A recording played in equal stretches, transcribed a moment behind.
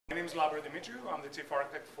name is Labro Dimitriou. I'm the Chief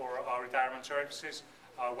Architect for Retirement Services,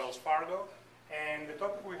 Wells Fargo. And the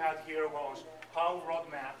topic we had here was how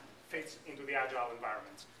roadmap fits into the Agile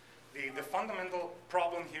environments. The fundamental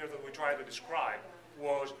problem here that we tried to describe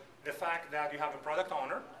was the fact that you have a product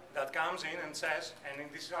owner that comes in and says, and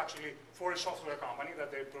this is actually for a software company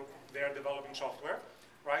that they're developing software,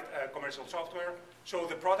 right, commercial software. So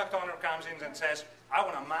the product owner comes in and says, I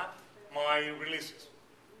want to map my releases.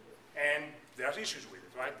 And there's issues with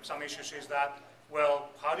it, right? Some issues is that, well,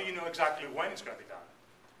 how do you know exactly when it's going to be done?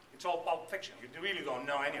 It's all pulp fiction. You really don't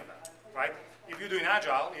know any of that, right? If you're doing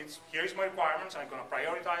Agile, it's here's my requirements, I'm going to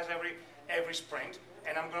prioritize every sprint,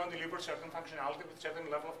 and I'm going to deliver certain functionality with certain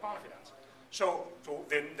level of confidence. So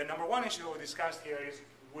the number one issue that we discussed here is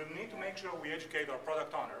we need to make sure we educate our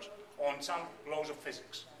product owners on some laws of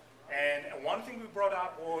physics. And one thing we brought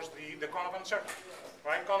up was the con of uncertainty,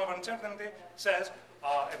 right? Con of uncertainty says,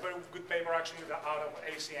 a very good paper actually out of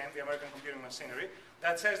ACM, the American Computing Machinery,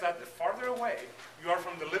 that says that the farther away you are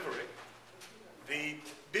from delivery, the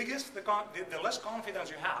less confidence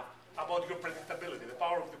you have about your predictability, the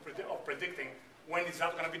power of predicting when is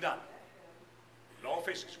that going to be done. Law of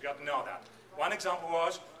physics, you got to know that. One example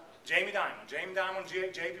was Jamie Dimon,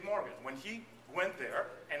 JP Morgan. When he went there,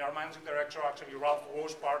 and our managing director, actually Ralph,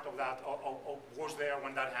 was part of that, was there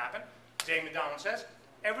when that happened, Jamie Dimon says,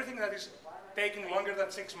 everything that is taking longer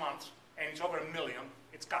than 6 months, and it's over $1 million,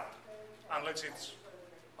 it's cut, unless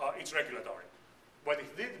it's regulatory. What he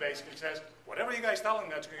did basically says, whatever you guys telling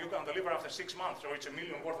that you can deliver after 6 months, or it's $1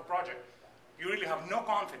 million worth of project, you really have no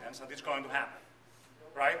confidence that it's going to happen,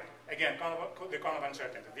 right? Again, the con of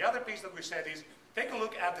uncertainty. The other piece that we said is, take a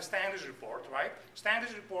look at the standards report, right?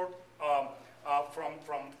 Standards report from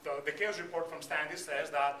the chaos report from Standards says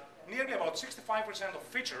that nearly about 65% of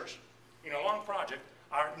features in a long project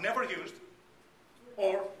are never used,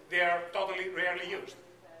 or they are totally rarely used.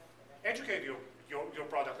 Educate your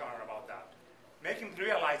product owner about that. Make him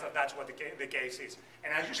realize that that's what the case is.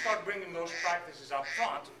 And as you start bringing those practices up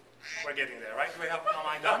front, we're getting there, right? Do we have, am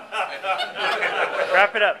I done?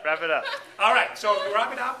 Wrap it up, wrap it up. All right, so to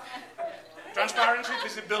wrap it up, transparency,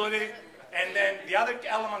 visibility, and then the other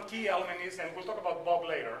element, key element is, and we'll talk about Bob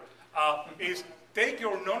later, is take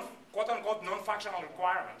your quote-unquote non-functional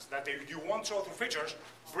requirements that you want so through features,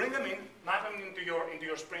 bring them in, map them into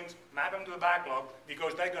your sprints, map them to the backlog,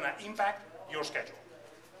 because they're going to impact your schedule.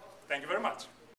 Thank you very much.